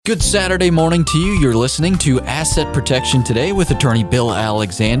Good Saturday morning to you. You're listening to Asset Protection Today with attorney Bill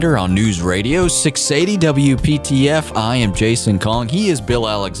Alexander on News Radio 680 WPTF. I am Jason Kong. He is Bill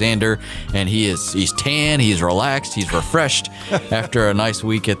Alexander, and he's tan, he's relaxed, he's refreshed after a nice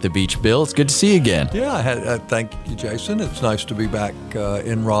week at the beach. Bill, it's good to see you again. Yeah, thank you, Jason. It's nice to be back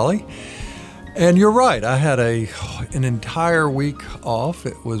in Raleigh. And you're right. I had an entire week off.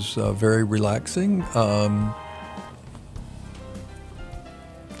 It was very relaxing.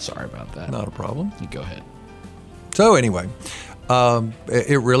 Sorry about that. Not a problem. You go ahead. So anyway,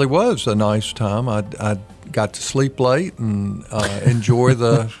 it really was a nice time. I got to sleep late and enjoy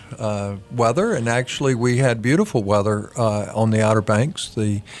the weather. And actually, we had beautiful weather on the Outer Banks.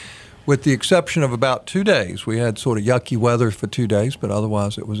 With the exception of about 2 days, we had sort of yucky weather for 2 days, but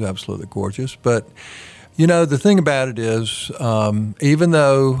otherwise it was absolutely gorgeous. But you know, the thing about it is, even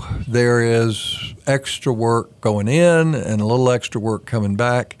though there is extra work going in and a little extra work coming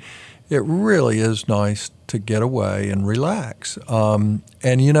back, it really is nice to get away and relax. And,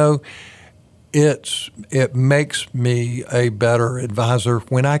 you know, it makes me a better advisor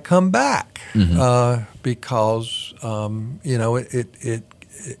when I come back because, you know,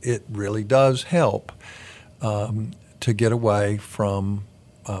 it really does help to get away from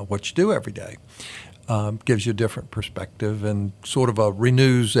what you do every day. Gives you a different perspective and sort of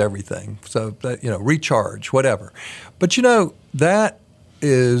renews everything. So that, you know, recharge, whatever. But you know, that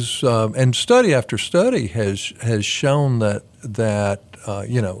is, and study after study has shown that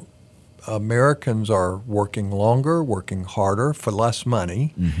you know, Americans are working longer, working harder for less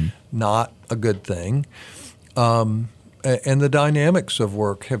money. Not a good thing. And the dynamics of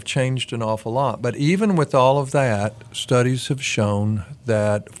work have changed an awful lot. But even with all of that, studies have shown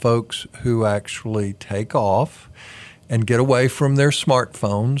that folks who actually take off and get away from their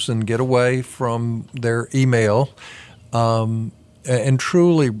smartphones and get away from their email and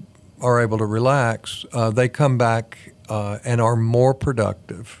truly are able to relax, they come back and are more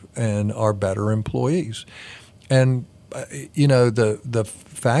productive and are better employees. And, you know, the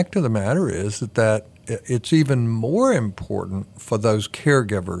fact of the matter is that it's even more important for those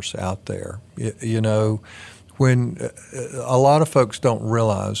caregivers out there. You know, when a lot of folks don't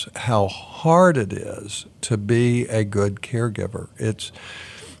realize how hard it is to be a good caregiver.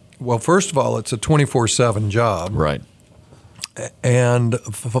 Well, first of all, it's a 24/7 job. Right. And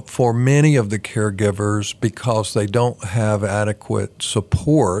for many of the caregivers, because they don't have adequate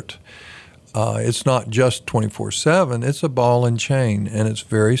support, it's not just 24/7, it's a ball and chain, and it's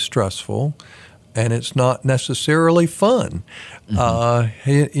very stressful. And it's not necessarily fun.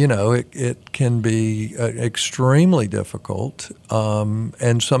 You know, it can be extremely difficult, and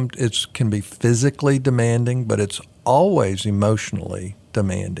it can be physically demanding, but it's always emotionally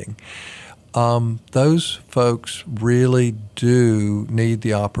demanding. Those folks really do need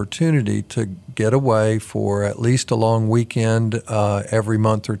the opportunity to get away for at least a long weekend every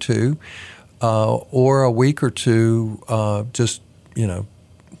month or two, or a week or two, just, you know,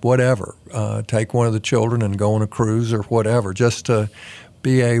 whatever, take one of the children and go on a cruise or whatever, just to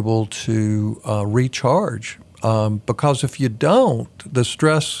be able to recharge. Because if you don't, the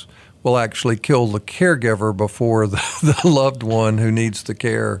stress will actually kill the caregiver before the loved one who needs the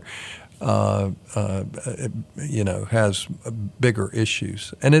care, you know, has bigger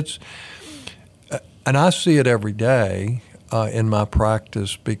issues. And I see it every day in my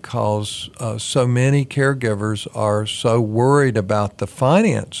practice because so many caregivers are so worried about the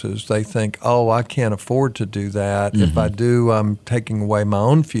finances. They think, oh, I can't afford to do that. If I do, I'm taking away my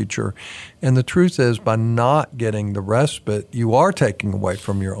own future. And the truth is, by not getting the respite, you are taking away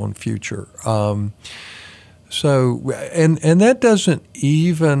from your own future. So that doesn't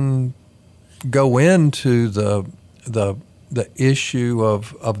even go into the issue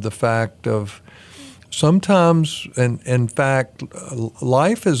of the fact of sometimes, and in fact,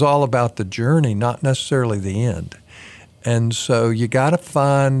 life is all about the journey, not necessarily the end. And so you got to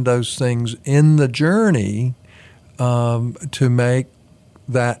find those things in the journey to make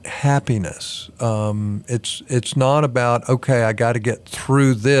that happiness. It's not about, okay, I got to get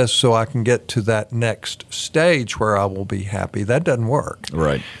through this so I can get to that next stage where I will be happy. That doesn't work.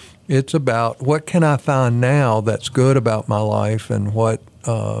 Right. It's about what can I find now that's good about my life and what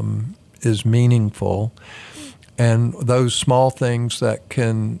is meaningful, and those small things that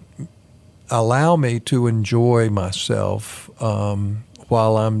can allow me to enjoy myself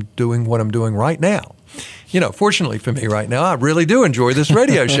while I'm doing what I'm doing right now. You know, fortunately for me right now, I really do enjoy this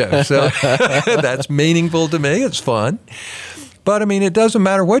radio show. So that's meaningful to me. It's fun. But, I mean, it doesn't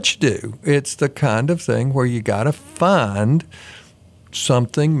matter what you do. It's the kind of thing where you got to find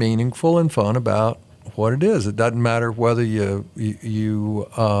something meaningful and fun about what it is. It doesn't matter whether you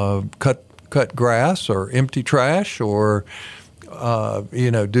cut grass or empty trash or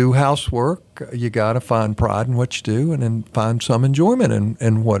do housework. You got to find pride in what you do, and then find some enjoyment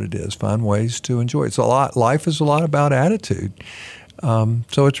in what it is. Find ways to enjoy it. It's a lot. Life is a lot about attitude,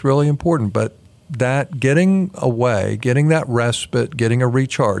 so it's really important. But that getting away, getting that respite, getting a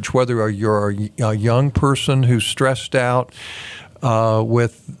recharge, whether you're a young person who's stressed out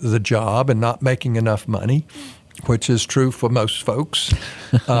with the job and not making enough money, which is true for most folks,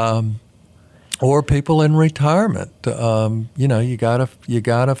 or people in retirement. You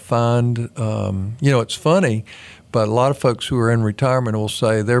gotta find. It's funny, but a lot of folks who are in retirement will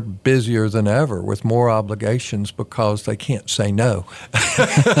say they're busier than ever with more obligations because they can't say no.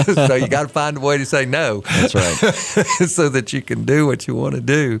 So you got to find a way to say no. That's right. So that you can do what you want to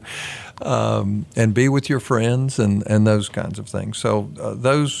do, and be with your friends and those kinds of things. So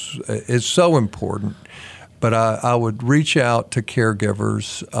those is so important. But I would reach out to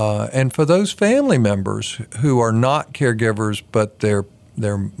caregivers, and for those family members who are not caregivers, but their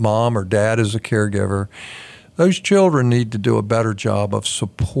mom or dad is a caregiver, those children need to do a better job of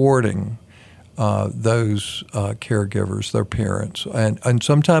supporting those caregivers, their parents. And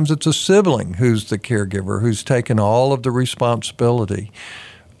sometimes it's a sibling who's the caregiver, who's taken all of the responsibility.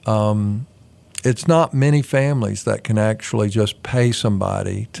 It's not many families that can actually just pay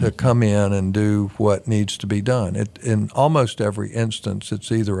somebody to come in and do what needs to be done. In almost every instance,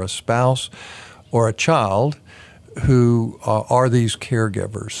 it's either a spouse or a child who are these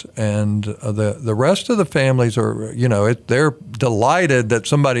caregivers, and the rest of the families are, they're delighted that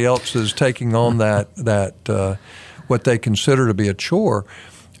somebody else is taking on that what they consider to be a chore.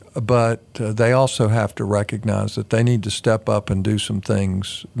 But they also have to recognize that they need to step up and do some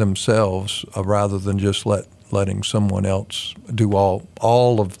things themselves, rather than just letting someone else do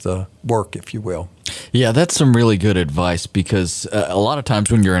all of the work, if you will. Yeah, that's some really good advice, because a lot of times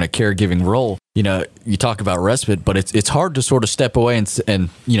when you're in a caregiving role, you talk about respite, but it's hard to sort of step away and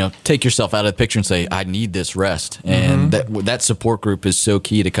take yourself out of the picture and say, I need this rest. And that support group is so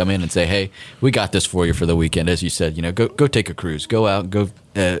key to come in and say, hey, we got this for you for the weekend. As you said, go take a cruise, go out, go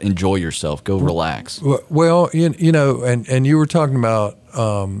enjoy yourself, go relax. Well, and you were talking about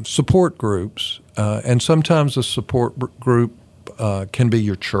support groups, and sometimes a support group can be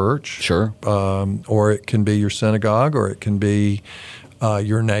your church, sure, or it can be your synagogue, or it can be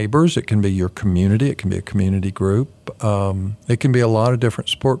your neighbors, it can be your community, it can be a community group, it can be a lot of different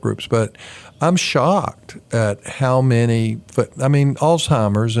support groups. But I'm shocked at how many.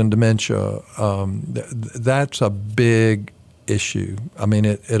 Alzheimer's and dementia, that's a big issue.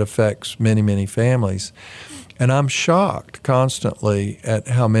 It affects many, many families, and I'm shocked constantly at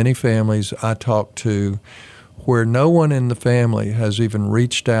how many families I talk to where no one in the family has even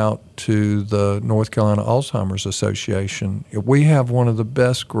reached out to the North Carolina Alzheimer's Association. We have one of the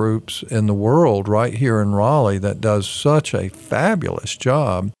best groups in the world right here in Raleigh that does such a fabulous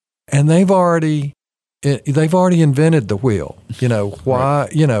job, and they've already invented the wheel. Why?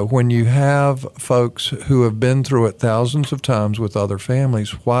 Right. When you have folks who have been through it thousands of times with other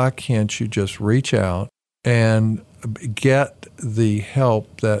families, why can't you just reach out and get the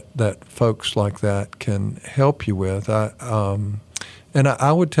help that folks like that can help you with? I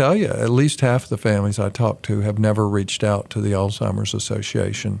would tell you, at least half the families I talk to have never reached out to the Alzheimer's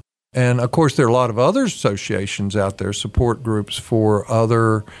Association. And of course, there are a lot of other associations out there, support groups for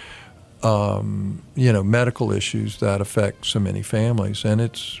other medical issues that affect so many families. And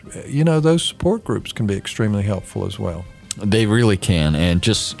it's, those support groups can be extremely helpful as well. They really can, and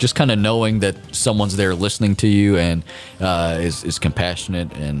just kind of knowing that someone's there listening to you and is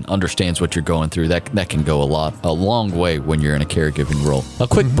compassionate and understands what you're going through, that can go a long way when you're in a caregiving role. A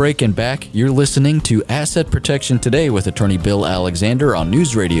quick break and back. You're listening to Asset Protection Today with Attorney Bill Alexander on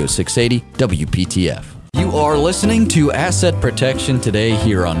News Radio 680 WPTF. You are listening to Asset Protection Today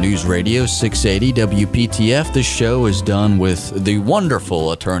here on News Radio 680 WPTF. The show is done with the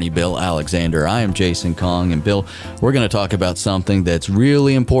wonderful Attorney Bill Alexander. I am Jason Kong, and Bill, we're going to talk about something that's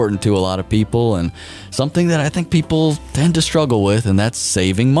really important to a lot of people and something that I think people tend to struggle with, and that's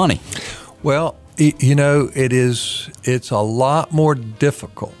saving money. Well, it's a lot more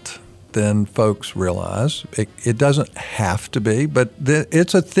difficult than folks realize. It doesn't have to be, but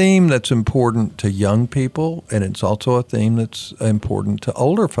it's a theme that's important to young people, and it's also a theme that's important to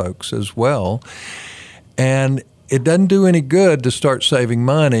older folks as well. And it doesn't do any good to start saving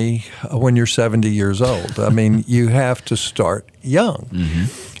money when you're 70 years old. You have to start young.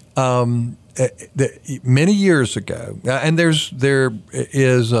 Many years ago, and there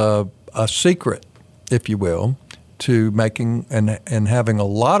is a secret, if you will, to making and having a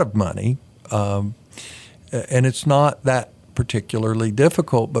lot of money, and it's not that particularly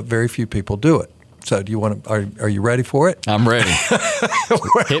difficult, but very few people do it. So do you want to, are you ready for it? I'm ready.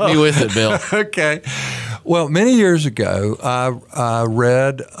 Hit me with it, Bill. Okay. Well, many years ago, I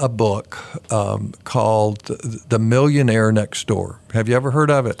read a book called The Millionaire Next Door. Have you ever heard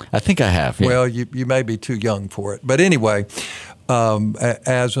of it? I think I have. Yeah. Well, you may be too young for it. But anyway,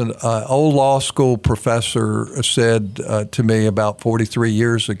 as an old law school professor said to me about 43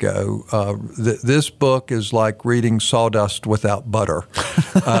 years ago, this book is like reading sawdust without butter.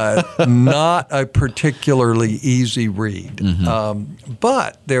 Not a particularly easy read. Mm-hmm.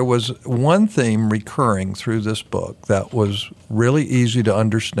 But there was one theme recurring through this book that was really easy to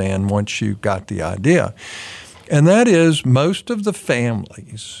understand once you got the idea. And that is most of the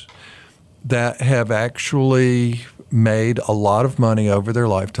families that have actually made a lot of money over their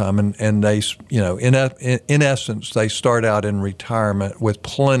lifetime, and they, in essence, they start out in retirement with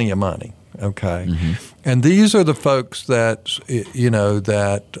plenty of money. Okay, mm-hmm. And these are the folks that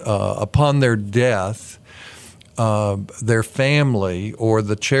upon their death, their family or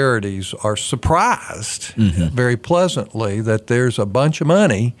the charities are surprised mm-hmm. very pleasantly that there's a bunch of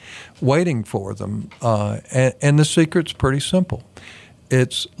money waiting for them, and the secret's pretty simple.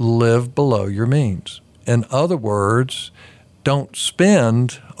 It's live below your means. In other words, don't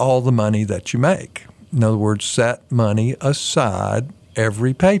spend all the money that you make. In other words, set money aside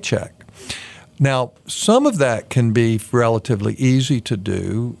every paycheck. Now, some of that can be relatively easy to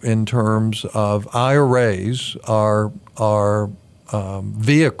do in terms of IRAs are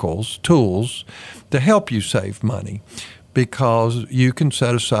vehicles, tools to help you save money, because you can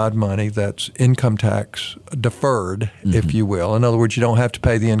set aside money that's income tax deferred, mm-hmm. if you will. In other words, you don't have to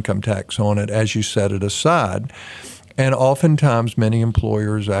pay the income tax on it as you set it aside. And oftentimes, many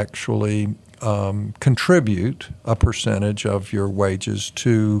employers actually contribute a percentage of your wages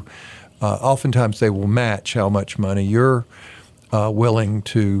to, oftentimes they will match how much money you're willing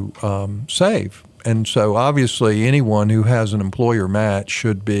to save. And so obviously anyone who has an employer match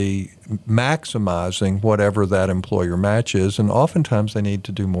should be maximizing whatever that employer match is, and oftentimes they need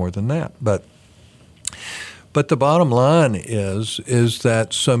to do more than that. But the bottom line is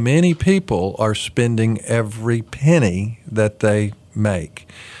that so many people are spending every penny that they make.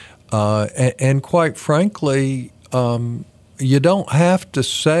 And quite frankly, you don't have to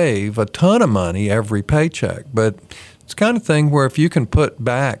save a ton of money every paycheck, but it's the kind of thing where if you can put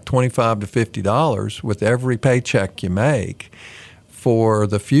back $25 to $50 with every paycheck you make for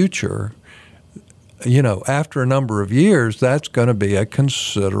the future, after a number of years, that's going to be a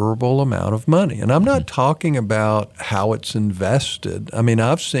considerable amount of money. And I'm not talking about how it's invested. I mean,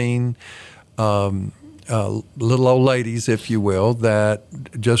 I've seen little old ladies, if you will, that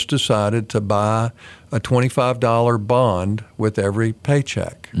just decided to buy a $25 bond with every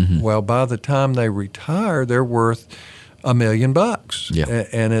paycheck. Mm-hmm. Well, by the time they retire, they're worth $1 million. Yeah.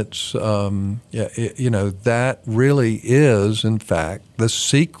 And it's, that really is, in fact, the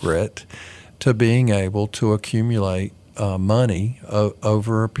secret to being able to accumulate money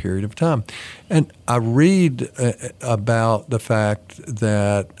over a period of time. And I read about the fact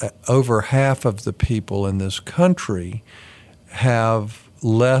that over half of the people in this country have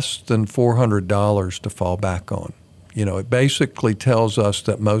less than $400 to fall back on. It basically tells us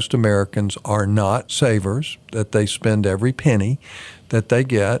that most Americans are not savers, that they spend every penny that they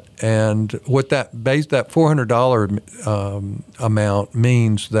get. And what that $400 amount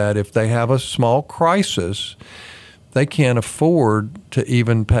means that if they have a small crisis, they can't afford to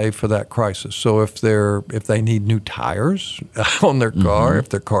even pay for that crisis. So if they need new tires on their car, mm-hmm. if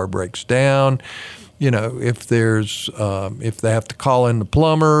their car breaks down, if they have to call in the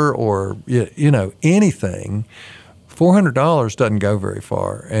plumber or anything, $400 doesn't go very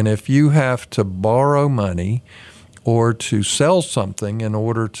far. And if you have to borrow money or to sell something in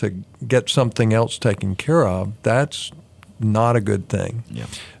order to get something else taken care of, that's not a good thing. Yeah.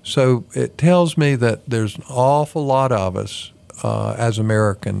 So it tells me that there's an awful lot of us as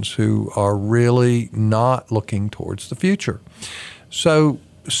Americans who are really not looking towards the future. So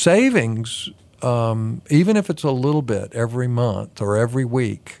savings, even if it's a little bit every month or every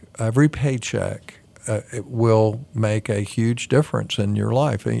week, every paycheck, it will make a huge difference in your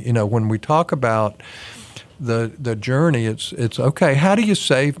life. When we talk about the journey, it's okay. How do you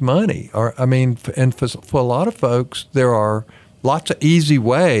save money? And for a lot of folks, there are lots of easy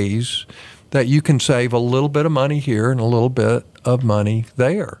ways that you can save a little bit of money here and a little bit of money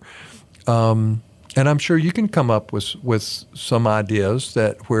there. And I'm sure you can come up with some ideas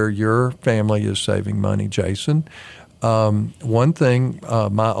that where your family is saving money, Jason. One thing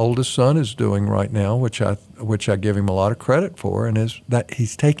my oldest son is doing right now, which I give him a lot of credit for, and is that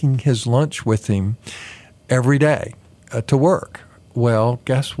he's taking his lunch with him every day to work. Well,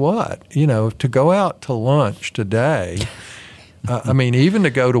 guess what? To go out to lunch today, even to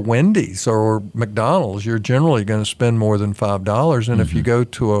go to Wendy's or McDonald's, you're generally going to spend more than $5. And if you go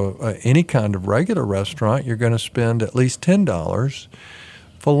to any kind of regular restaurant, you're going to spend at least $10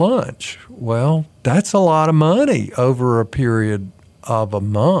 for lunch. Well, that's a lot of money over a period of a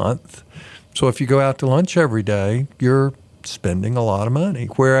month. So if you go out to lunch every day, you're spending a lot of money.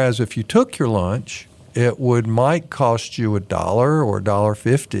 Whereas if you took your lunch, it might cost you $1 or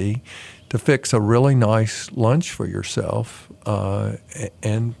 $1.50 to fix a really nice lunch for yourself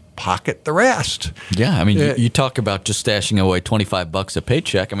and pocket the rest. Yeah, you talk about just stashing away $25 a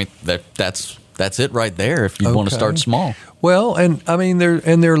paycheck. That's it right there if you want to start small. Well, and there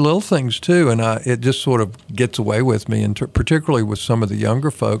are little things too, and it just sort of gets away with me, and particularly with some of the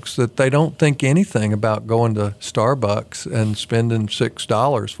younger folks, that they don't think anything about going to Starbucks and spending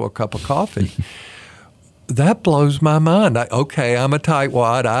 $6 for a cup of coffee. That blows my mind. I'm a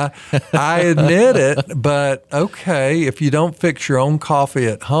tightwad. I admit it, but okay, if you don't fix your own coffee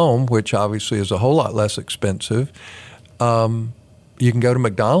at home, which obviously is a whole lot less expensive, you can go to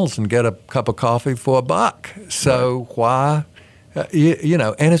McDonald's and get a cup of coffee for $1. So why,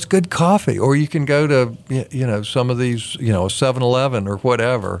 and it's good coffee. Or you can go to, some of these, 7-Eleven or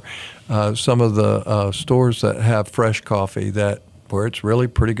whatever, some of the stores that have fresh coffee where it's really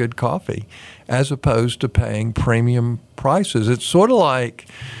pretty good coffee, as opposed to paying premium prices. It's sort of like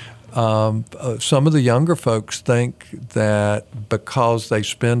some of the younger folks think that because they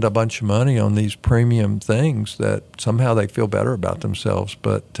spend a bunch of money on these premium things that somehow they feel better about themselves.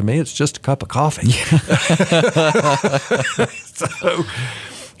 But to me, it's just a cup of coffee. So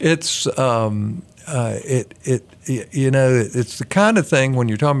it's it's the kind of thing when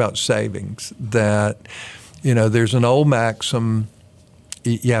you're talking about savings that there's an old maxim: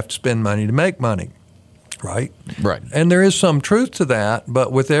 you have to spend money to make money. Right. And there is some truth to that,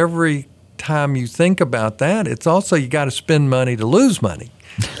 but with every time you think about that, it's also you got to spend money to lose money.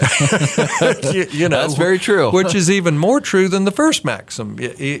 That's very true. Which is even more true than the first maxim.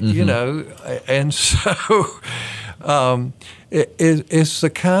 And so it's the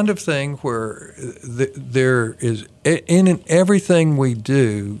kind of thing where there is in everything we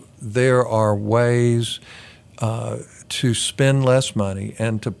do, there are ways to spend less money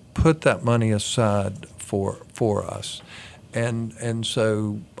and to put that money aside for us, and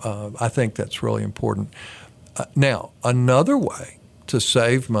so I think that's really important. Now, another way to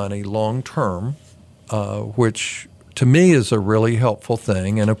save money long term, which to me is a really helpful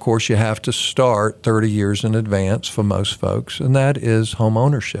thing, and of course you have to start 30 years in advance for most folks, and that is home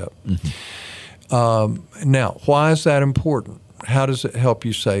ownership. Now, why is that important? How does it help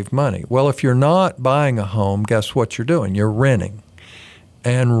you save money? Well, if you're not buying a home, guess what you're doing? You're renting,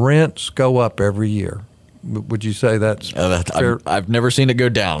 and rents go up every year. Would you say that's fair? I've never seen it go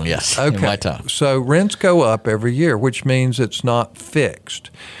down, yes, in my time. So rents go up every year, which means it's not fixed.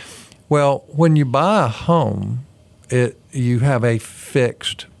 Well, when you buy a home, you have a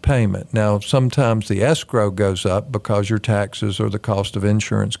fixed payment. Now, sometimes the escrow goes up because your taxes or the cost of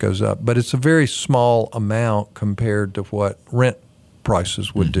insurance goes up, but it's a very small amount compared to what rent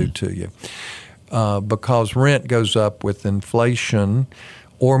prices would do to you, because rent goes up with inflation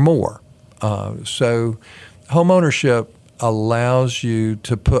or more. So homeownership allows you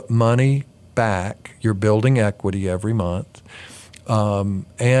to put money back. You're building equity every month.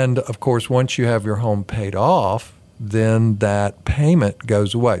 And, of course, once you have your home paid off, then that payment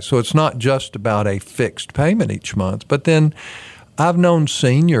goes away. So it's not just about a fixed payment each month. But then I've known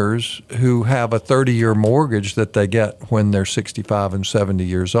seniors who have a 30-year mortgage that they get when they're 65 and 70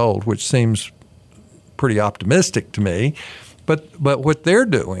 years old, which seems pretty optimistic to me. But what they're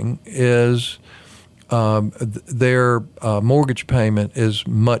doing is their mortgage payment is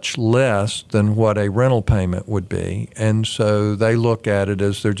much less than what a rental payment would be. And so they look at it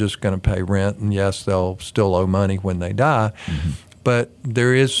as they're just going to pay rent. And yes, they'll still owe money when they die. But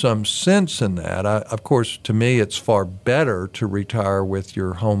there is some sense in that. Of course, to me, it's far better to retire with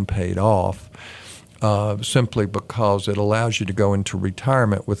your home paid off, simply because it allows you to go into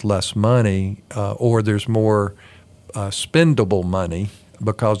retirement with less money, or there's more spendable money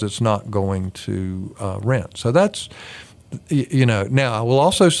because it's not going to rent. So that's, now I will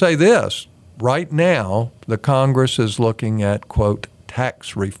also say this. Right now, the Congress is looking at, quote,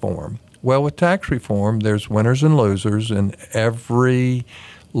 tax reform. Well, with tax reform, there's winners and losers in every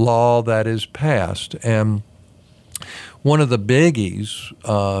law that is passed. And one of the biggies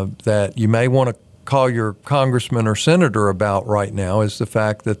that you may want to call your congressman or senator about right now is the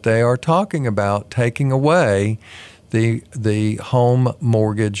fact that they are talking about taking away the home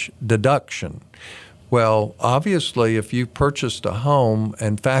mortgage deduction, Well, obviously, if you purchased a home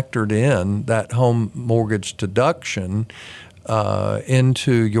and factored in that home mortgage deduction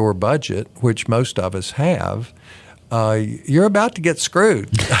into your budget, which most of us have, you're about to get screwed.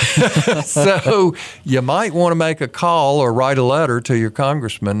 So you might want to make a call or write a letter to your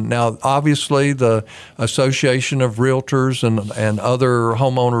congressman. Now, obviously, the Association of Realtors and other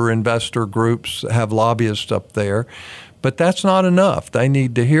homeowner investor groups have lobbyists up there. But that's not enough. They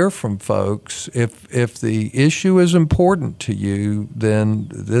need to hear from folks. If the issue is important to you, then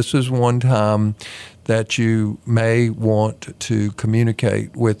this is one time that you may want to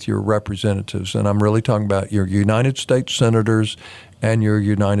communicate with your representatives. And I'm really talking about your United States senators and your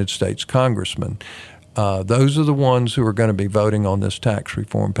United States congressmen. Those are the ones who are going to be voting on this tax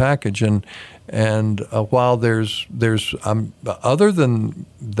reform package. And while there's other than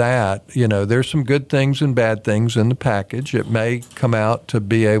that, there's some good things and bad things in the package. It may come out to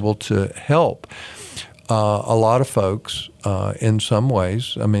be able to help a lot of folks in some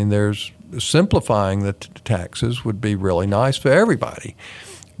ways. I mean, there's simplifying the taxes would be really nice for everybody.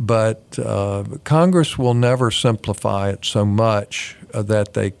 But Congress will never simplify it so much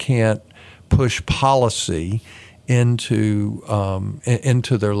that they can't push policy into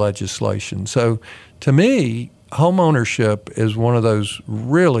their legislation. So to me, homeownership is one of those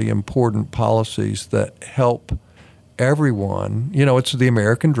really important policies that help everyone. It's the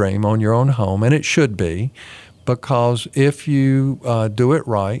American dream, own your own home, and it should be, because if you do it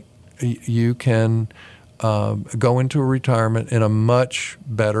right, you can go into a retirement in a much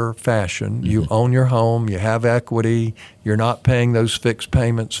better fashion. Mm-hmm. You own your home, you have equity, you're not paying those fixed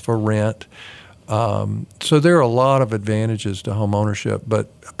payments for rent. So there are a lot of advantages to home ownership, but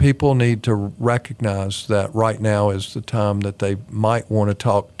people need to recognize that right now is the time that they might want to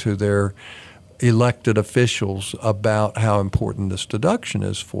talk to their elected officials about how important this deduction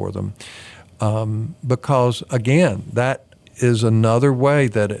is for them. Because, again, that is another way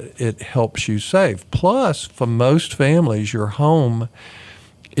that it helps you save. Plus, for most families, your home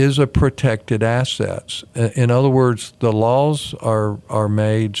is a protected asset. In other words, the laws are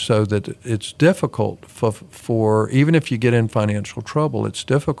made so that it's difficult for even if you get in financial trouble, it's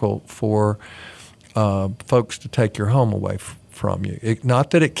difficult for folks to take your home away from you.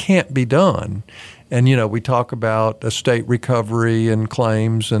 Not that it can't be done. And, we talk about estate recovery and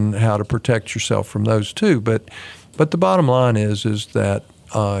claims and how to protect yourself from those too. But the bottom line is that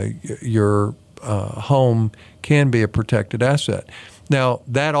your home can be a protected asset. Now,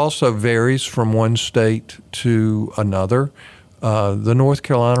 that also varies from one state to another. The North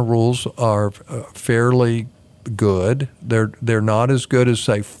Carolina rules are fairly good. They're not as good as,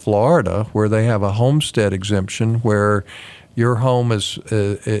 say, Florida, where they have a homestead exemption where your home is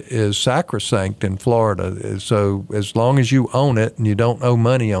sacrosanct in Florida. So as long as you own it and you don't owe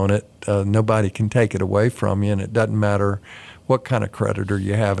money on it, nobody can take it away from you, and it doesn't matter what kind of creditor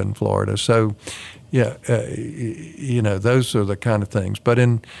you have in Florida. So, yeah, those are the kind of things. But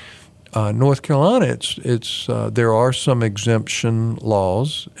in North Carolina, it's there are some exemption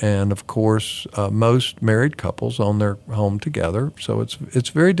laws, and of course, most married couples own their home together. So it's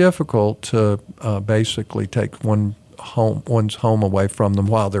very difficult to basically take one's home away from them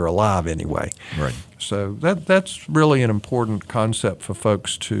while they're alive anyway. Right. So that's really an important concept for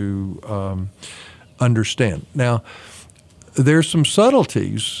folks to understand. Now, there's some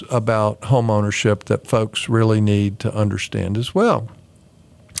subtleties about home ownership that folks really need to understand as well.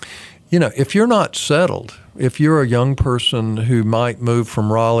 If you're not settled, if you're a young person who might move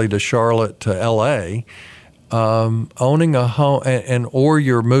from Raleigh to Charlotte to L.A., owning a home, or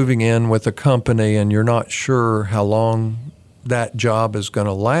you're moving in with a company and you're not sure how long that job is going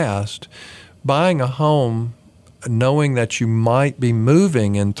to last, buying a home knowing that you might be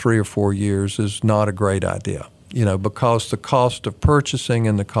moving in 3 or 4 years is not a great idea. Because the cost of purchasing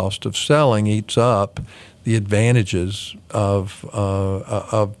and the cost of selling eats up the advantages of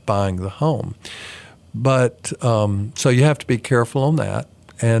buying the home. But so you have to be careful on that.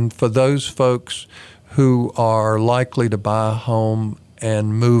 And for those folks who are likely to buy a home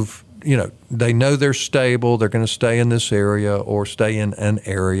and move, they know they're stable, they're going to stay in this area or stay in an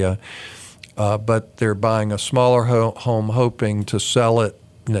area, but they're buying a smaller home hoping to sell it,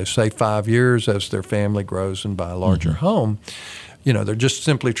 say 5 years as their family grows and buy a larger home. They're just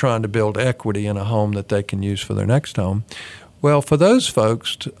simply trying to build equity in a home that they can use for their next home. Well, for those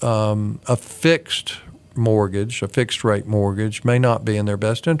folks, a fixed rate mortgage may not be in their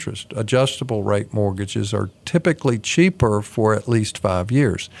best interest. Adjustable rate mortgages are typically cheaper for at least 5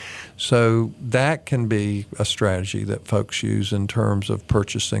 years. So that can be a strategy that folks use in terms of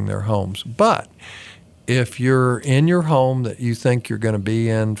purchasing their homes. But if you're in your home that you think you're going to be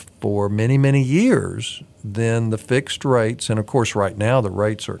in for many, many years, then the fixed rates, and of course right now the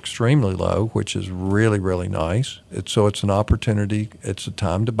rates are extremely low, which is really, really nice. So it's an opportunity. It's a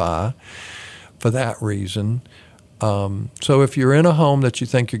time to buy for that reason. So if you're in a home that you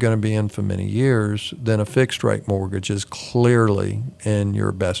think you're going to be in for many years, then a fixed rate mortgage is clearly in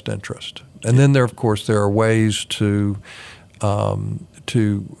your best interest. And then there are ways to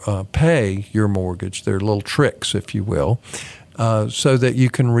pay your mortgage. There are little tricks, if you will, so that you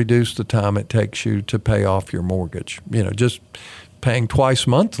can reduce the time it takes you to pay off your mortgage. Just paying twice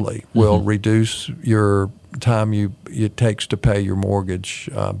monthly will reduce your time it takes to pay your mortgage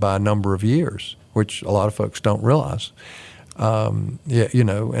by a number of years, which a lot of folks don't realize.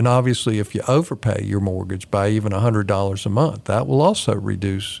 And obviously if you overpay your mortgage by even $100 a month, that will also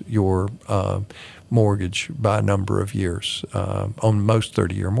reduce your mortgage by a number of years on most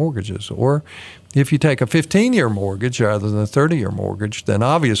 30-year mortgages. Or if you take a 15-year mortgage rather than a 30-year mortgage, then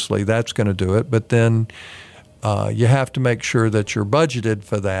obviously that's going to do it. But then you have to make sure that you're budgeted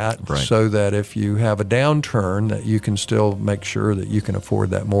for that, right, so that if you have a downturn, that you can still make sure that you can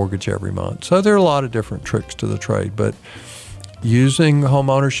afford that mortgage every month. So there are a lot of different tricks to the trade, but using home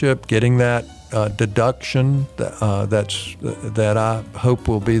ownership, getting that deduction that I hope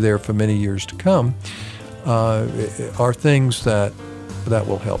will be there for many years to come are things that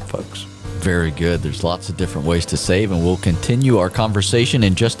will help folks. Very good. There's lots of different ways to save, and we'll continue our conversation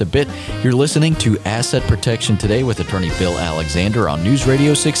in just a bit. You're listening to Asset Protection Today with Attorney Bill Alexander on News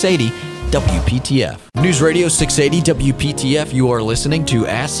Radio 680 WPTF. News Radio 680 WPTF, you are listening to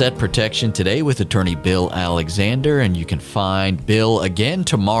Asset Protection Today with Attorney Bill Alexander, and you can find Bill again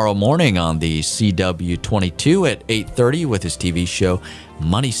tomorrow morning on the CW22 at 8:30 with his TV show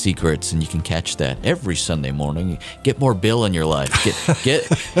Money Secrets, and you can catch that every Sunday morning. Get more Bill in your life. Get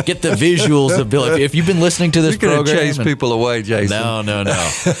the visuals of Bill. If you've been listening to this program, you're going to chase people away, Jason. No.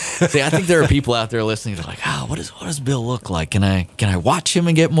 See, I think there are people out there listening that are like, what does Bill look like? Can I watch him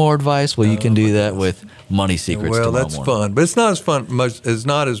and get more advice? Well, you can do that with Money Secrets. Well, that's morning. fun, but it's not as fun. It's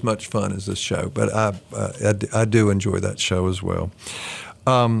not as much fun as this show. But I do enjoy that show as well.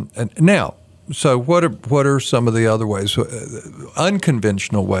 And now. So what are some of the other ways,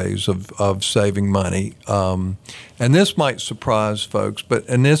 unconventional ways of saving money? And this might surprise folks,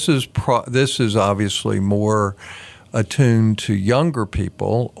 and this is obviously more attuned to younger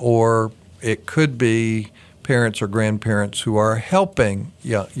people, or it could be parents or grandparents who are helping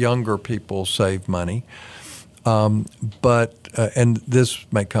younger people save money. But this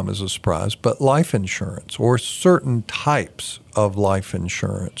may come as a surprise, but life insurance or certain types of life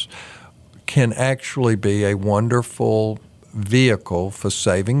insurance can actually be a wonderful vehicle for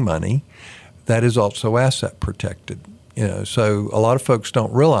saving money that is also asset protected. So a lot of folks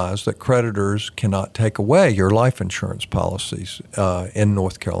don't realize that creditors cannot take away your life insurance policies in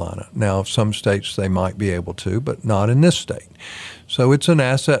North Carolina. Now, some states they might be able to, but not in this state. So it's an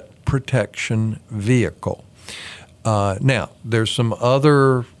asset protection vehicle. Now, there's some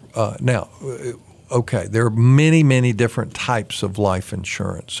other Okay, there are many, many different types of life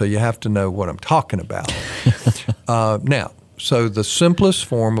insurance, so you have to know what I'm talking about. Now, so the simplest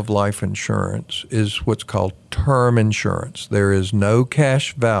form of life insurance is what's called term insurance. There is no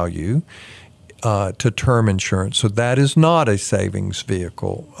cash value to term insurance, so that is not a savings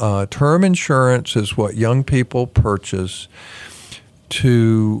vehicle. Term insurance is what young people purchase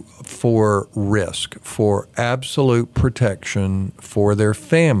for risk, for absolute protection for their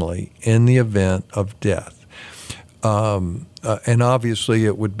family in the event of death. And obviously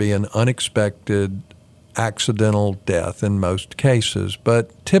it would be an unexpected accidental death in most cases,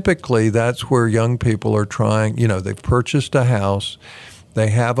 but typically that's where young people are trying, they've purchased a house, they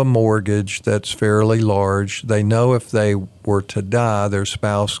have a mortgage that's fairly large, they know if they were to die, their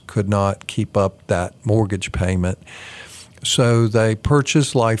spouse could not keep up that mortgage payment. So they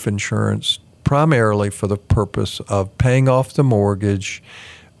purchase life insurance primarily for the purpose of paying off the mortgage,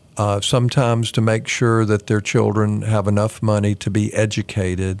 sometimes to make sure that their children have enough money to be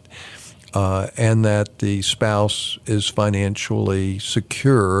educated, and that the spouse is financially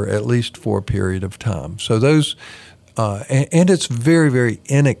secure, at least for a period of time. So those, and it's very, very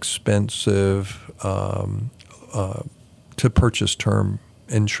inexpensive to purchase term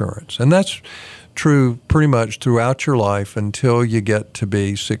insurance. And that's true pretty much throughout your life until you get to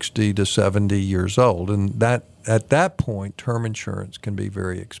be 60 to 70 years old. And that at that point, term insurance can be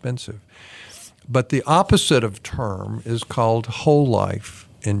very expensive. But the opposite of term is called whole life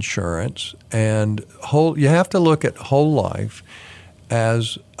insurance. And you have to look at whole life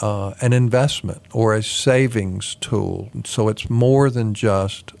as an investment or a savings tool. So it's more than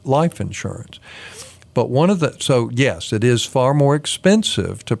just life insurance. But so yes, it is far more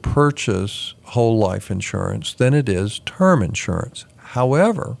expensive to purchase whole life insurance than it is term insurance.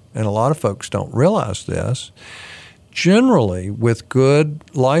 However, and a lot of folks don't realize this, generally with good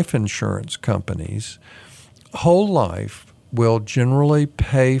life insurance companies, whole life will generally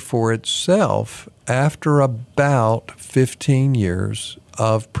pay for itself after about 15 years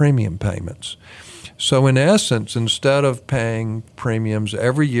of premium payments. So in essence, instead of paying premiums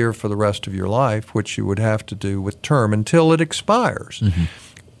every year for the rest of your life, which you would have to do with term until it expires. Mm-hmm.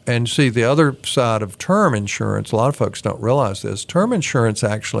 And see, the other side of term insurance, a lot of folks don't realize this, term insurance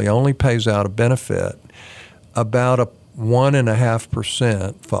actually only pays out a benefit about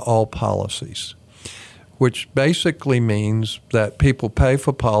 1.5% for all policies, which basically means that people pay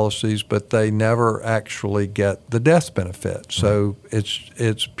for policies, but they never actually get the death benefit. So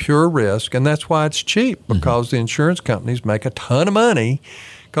it's pure risk, and that's why it's cheap, because the insurance companies make a ton of money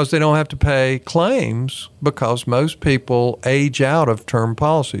because they don't have to pay claims, because most people age out of term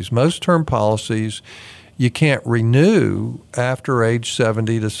policies. Most term policies you can't renew after age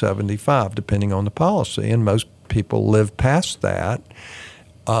 70 to 75, depending on the policy, and most people live past that.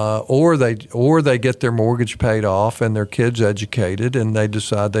 Or they get their mortgage paid off and their kids educated, and they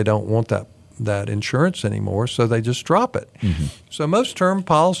decide they don't want that insurance anymore, so they just drop it. Mm-hmm. So most term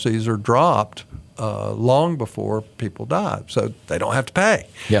policies are dropped long before people die, so they don't have to pay.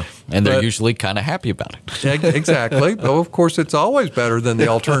 Yeah, and they're usually kind of happy about it. Exactly. Though, of course, it's always better than the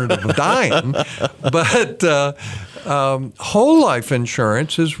alternative of dying. But whole life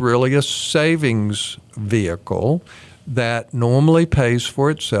insurance is really a savings vehicle that normally pays for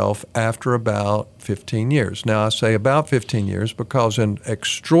itself after about 15 years. Now, I say about 15 years because in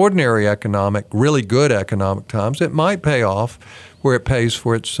extraordinary really good economic times, it might pay off where it pays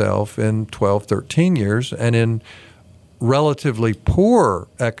for itself in 12, 13 years. And in relatively poor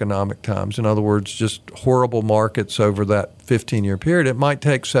economic times, in other words, just horrible markets over that 15-year period, it might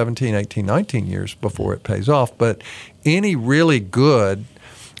take 17, 18, 19 years before it pays off. But any really good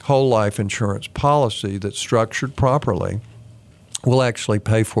whole life insurance policy that's structured properly will actually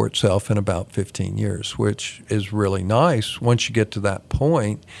pay for itself in about 15 years, which is really nice. Once you get to that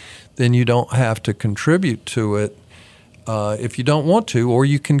point, then you don't have to contribute to it if you don't want to, or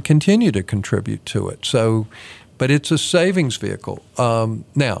you can continue to contribute to it. So, but it's a savings vehicle.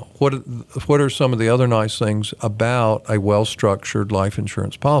 Now, what are some of the other nice things about a well-structured life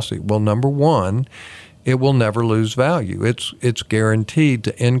insurance policy? Well, number one, it will never lose value. It's guaranteed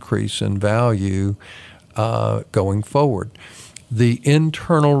to increase in value going forward. The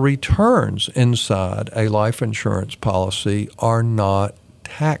internal returns inside a life insurance policy are not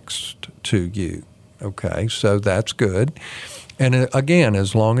taxed to you. Okay, so that's good. And again,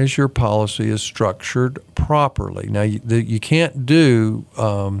 as long as your policy is structured properly. Now, you can't do,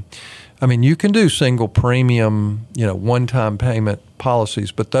 you can do single premium, one-time payment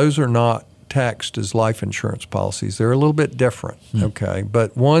policies, but those are not taxed as life insurance policies. They're a little bit different, okay?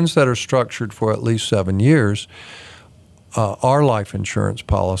 But ones that are structured for at least 7 years are life insurance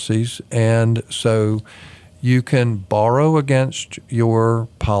policies, and so you can borrow against your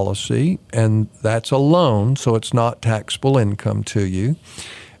policy, and that's a loan, so it's not taxable income to you.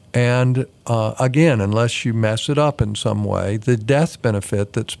 And again, unless you mess it up in some way, the death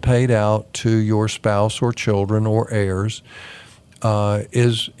benefit that's paid out to your spouse or children or heirs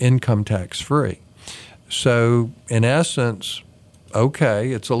is income tax free. So in essence,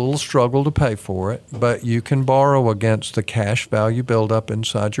 okay, it's a little struggle to pay for it, but you can borrow against the cash value buildup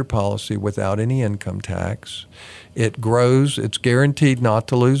inside your policy without any income tax. It grows, it's guaranteed not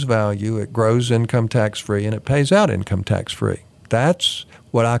to lose value, it grows income tax free, and it pays out income tax free. That's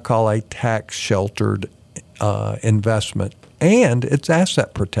what I call a tax sheltered investment, and it's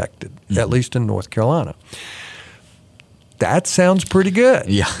asset protected, at least in North Carolina. That sounds pretty good.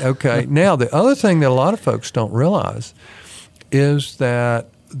 Yeah. Okay. Now, the other thing that a lot of folks don't realize is that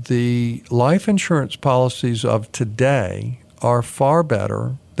the life insurance policies of today are far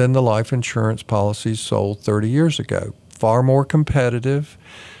better than the life insurance policies sold 30 years ago. Far more competitive,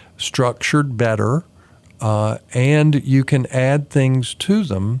 structured better, and you can add things to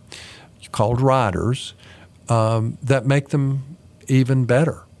them called riders that make them even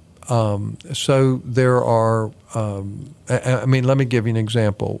better. So there are, let me give you an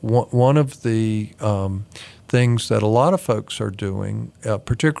example. One of the things that a lot of folks are doing,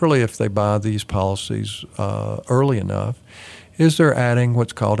 particularly if they buy these policies early enough, is they're adding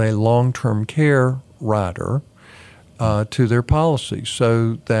what's called a long-term care rider to their policy,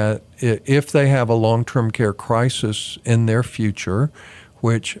 so that if they have a long-term care crisis in their future,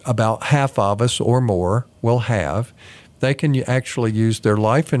 which about half of us or more will have, they can actually use their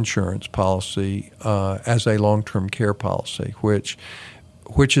life insurance policy as a long-term care policy, which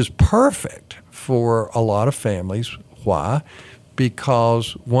is perfect for a lot of families. Why?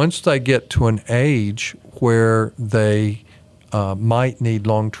 Because once they get to an age where they might need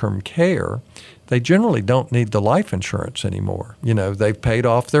long-term care, they generally don't need the life insurance anymore. They've paid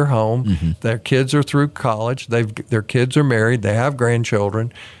off their home, their kids are through college, their kids are married, they have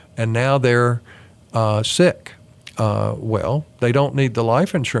grandchildren, and now they're sick. Well, they don't need the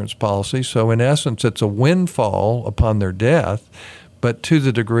life insurance policy, so in essence, it's a windfall upon their death, but to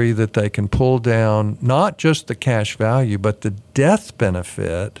the degree that they can pull down not just the cash value, but the death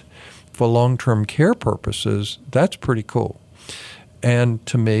benefit for long-term care purposes, that's pretty cool. And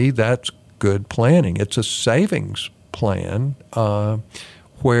to me, that's good planning. It's a savings plan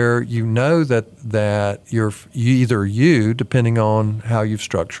where you know that you, depending on how you've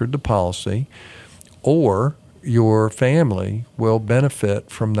structured the policy, or your family will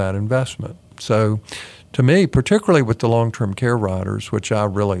benefit from that investment. So to me, particularly with the long-term care riders, which I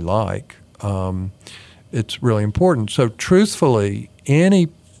really like, it's really important. So truthfully, any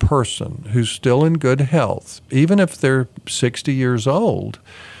person who's still in good health, even if they're 60 years old,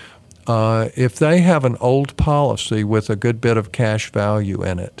 if they have an old policy with a good bit of cash value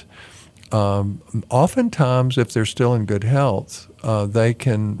in it, oftentimes if they're still in good health, they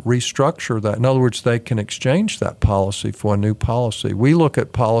can restructure that. In other words, they can exchange that policy for a new policy. We look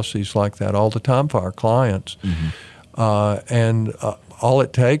at policies like that all the time for our clients, and all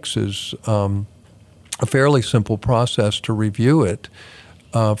it takes is a fairly simple process to review it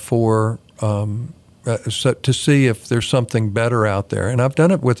to see if there's something better out there. And I've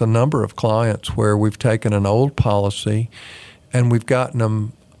done it with a number of clients where we've taken an old policy and we've gotten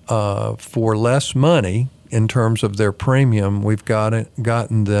them for less money in terms of their premium. We've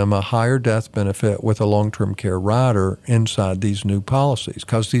gotten them a higher death benefit with a long-term care rider inside these new policies,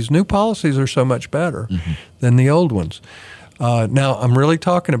 because these new policies are so much better than the old ones. Now, I'm really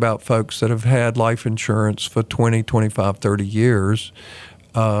talking about folks that have had life insurance for 20, 25, 30 years,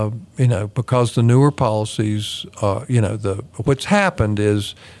 because the newer policies, what's happened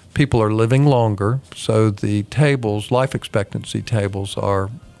is people are living longer, so the life expectancy tables are,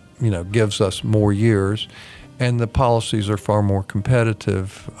 gives us more years, and the policies are far more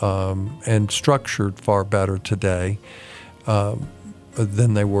competitive and structured far better today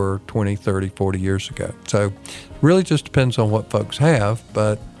than they were 20, 30, 40 years ago. So really just depends on what folks have,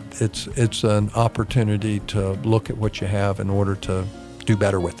 but it's an opportunity to look at what you have in order to do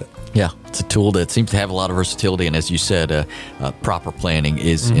better with it. Yeah, it's a tool that seems to have a lot of versatility, and as you said, proper planning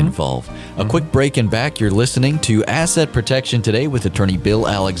is involved. A quick break and back. You're listening to Asset Protection Today with Attorney Bill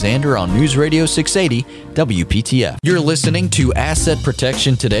Alexander on News Radio 680 WPTF. You're listening to Asset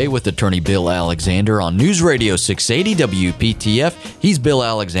Protection Today with Attorney Bill Alexander on News Radio 680 WPTF. He's Bill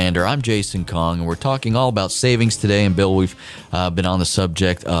Alexander. I'm Jason Kong, and we're talking all about savings today. And Bill, we've been on the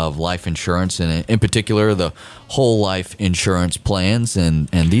subject of life insurance, and in particular, the whole life insurance plans, and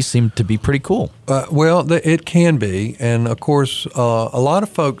these seem to be pretty cool. Well, it can be. And of course, a lot of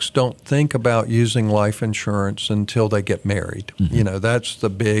folks don't think about using life insurance until they get married. That's the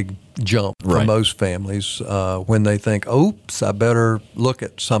big jump for most families when they think, oops, I better look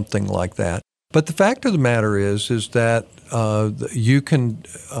at something like that. But the fact of the matter is that you can,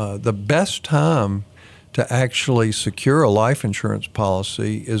 the best time to actually secure a life insurance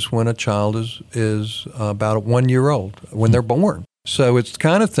policy is when a child is about 1 year old, when they're born. So it's the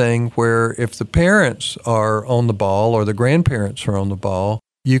kind of thing where if the parents are on the ball or the grandparents are on the ball,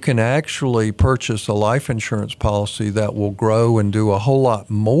 you can actually purchase a life insurance policy that will grow and do a whole lot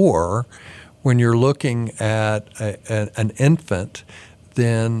more when you're looking at an infant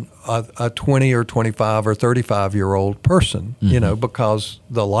than a 20 or 25 or 35-year-old person, because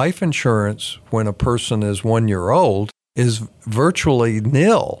the life insurance when a person is 1 year old is virtually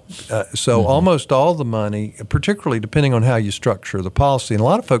nil. So almost all the money, particularly depending on how you structure the policy, and a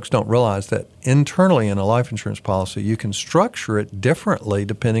lot of folks don't realize that internally in a life insurance policy, you can structure it differently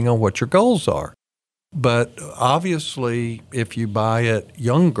depending on what your goals are. But obviously, if you buy it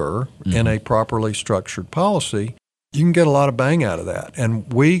younger in a properly structured policy, you can get a lot of bang out of that.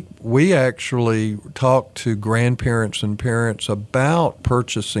 And we actually talk to grandparents and parents about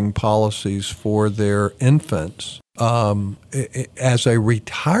purchasing policies for their infants as a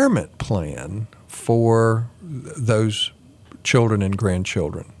retirement plan for those children and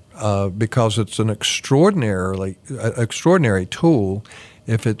grandchildren, because it's an extraordinary tool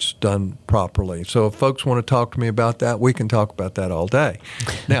if it's done properly. So if folks want to talk to me about that, we can talk about that all day.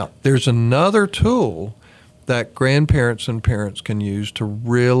 Now, there's another tool that grandparents and parents can use to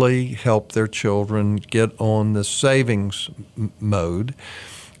really help their children get on the savings mode.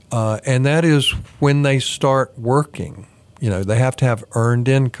 And that is when they start working. They have to have earned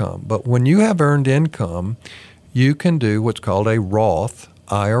income. But when you have earned income, you can do what's called a Roth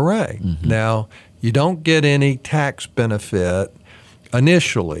IRA. Mm-hmm. Now, you don't get any tax benefit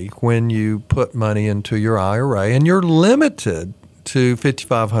initially when you put money into your IRA, and you're limited to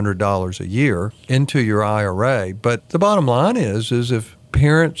 $5,500 a year into your IRA. But the bottom line is if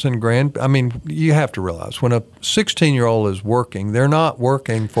parents and you have to realize when a 16-year-old is working, they're not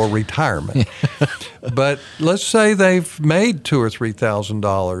working for retirement. But let's say they've made $2,000 or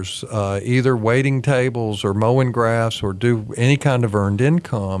 $3,000 either waiting tables or mowing grass or do any kind of earned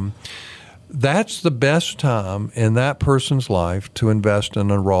income. That's the best time in that person's life to invest in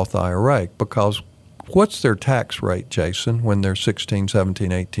a Roth IRA, because what's their tax rate, Jason, when they're 16,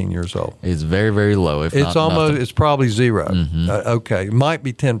 17, 18 years old? It's very, very low. It's probably zero. Mm-hmm. Okay, it might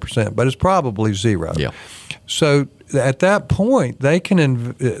be 10%, but it's probably zero. Yeah. So at that point, while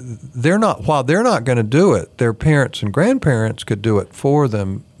they're not going to do it, their parents and grandparents could do it for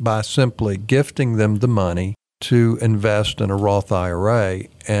them by simply gifting them the money to invest in a Roth IRA.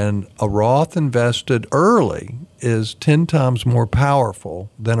 And a Roth invested early is 10 times more powerful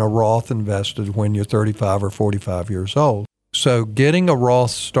than a Roth invested when you're 35 or 45 years old. So getting a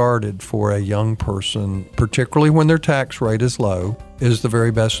Roth started for a young person, particularly when their tax rate is low, is the very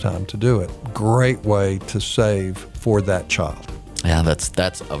best time to do it. Great way to save for that child. Yeah,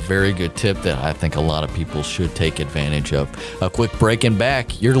 that's a very good tip that I think a lot of people should take advantage of. A quick break and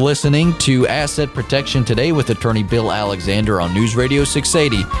back. You're listening to Asset Protection Today with attorney Bill Alexander on News Radio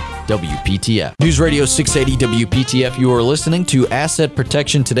 680 WPTF. News Radio 680 WPTF, you are listening to Asset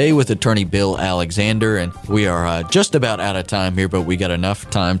Protection Today with attorney Bill Alexander, and we are just about out of time here, but we got enough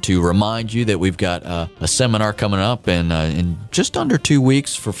time to remind you that we've got a seminar coming up in just under 2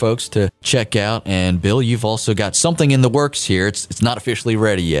 weeks for folks to check out. And Bill, you've also got something in the works here. It's not officially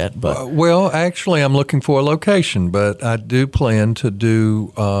ready yet, but well, actually, I'm looking for a location, but I do plan to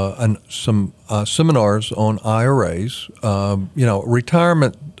do some seminars on IRAs.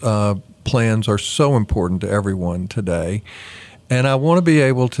 Retirement plans are so important to everyone today, and I want to be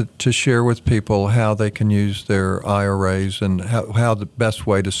able to share with people how they can use their IRAs and how the best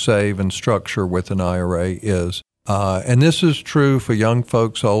way to save and structure with an IRA is. And this is true for young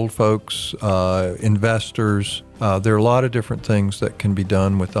folks, old folks, investors. There are a lot of different things that can be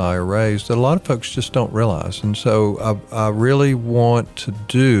done with IRAs that a lot of folks just don't realize. And so I really want to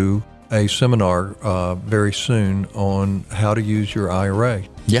do a seminar very soon on how to use your IRA.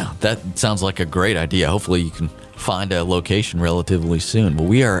 Yeah, that sounds like a great idea. Hopefully you can find a location relatively soon. Well,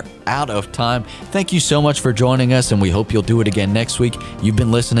 we are out of time. Thank you so much for joining us, and we hope you'll do it again next week. You've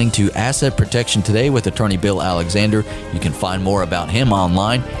been listening to Asset Protection Today with attorney Bill Alexander. You can find more about him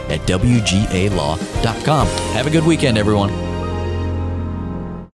online at WGAlaw.com. Have a good weekend, everyone.